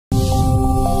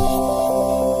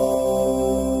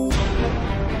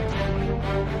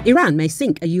Iran may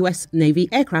sink a U.S. Navy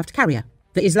aircraft carrier.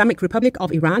 The Islamic Republic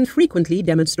of Iran frequently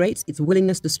demonstrates its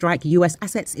willingness to strike U.S.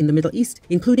 assets in the Middle East,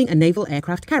 including a naval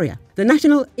aircraft carrier. The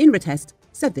National Inretest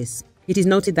said this. It is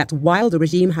noted that while the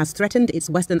regime has threatened its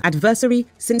Western adversary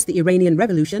since the Iranian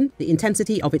Revolution, the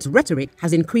intensity of its rhetoric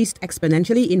has increased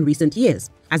exponentially in recent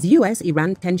years. As U.S.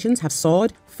 Iran tensions have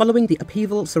soared following the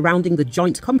upheaval surrounding the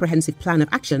Joint Comprehensive Plan of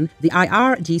Action, the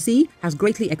IRGC has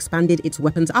greatly expanded its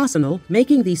weapons arsenal,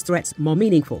 making these threats more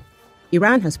meaningful.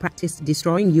 Iran has practiced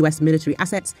destroying U.S. military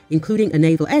assets, including a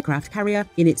naval aircraft carrier,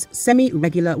 in its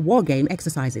semi-regular wargame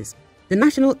exercises. The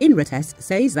National Inretest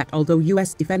says that although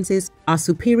U.S. defenses are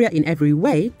superior in every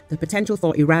way, the potential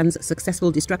for Iran's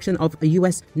successful destruction of a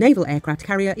U.S. naval aircraft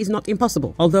carrier is not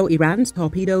impossible. Although Iran's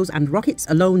torpedoes and rockets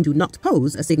alone do not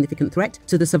pose a significant threat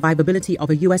to the survivability of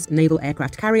a U.S. naval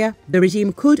aircraft carrier, the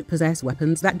regime could possess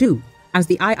weapons that do. As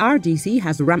the IRGC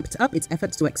has ramped up its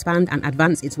efforts to expand and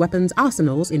advance its weapons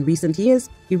arsenals in recent years,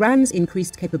 Iran's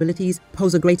increased capabilities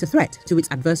pose a greater threat to its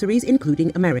adversaries,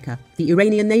 including America. The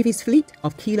Iranian Navy's fleet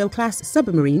of Kilo-class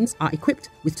submarines are equipped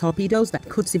with torpedoes that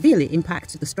could severely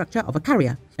impact the structure of a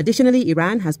carrier. Additionally,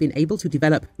 Iran has been able to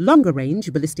develop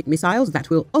longer-range ballistic missiles that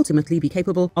will ultimately be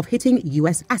capable of hitting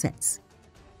U.S. assets.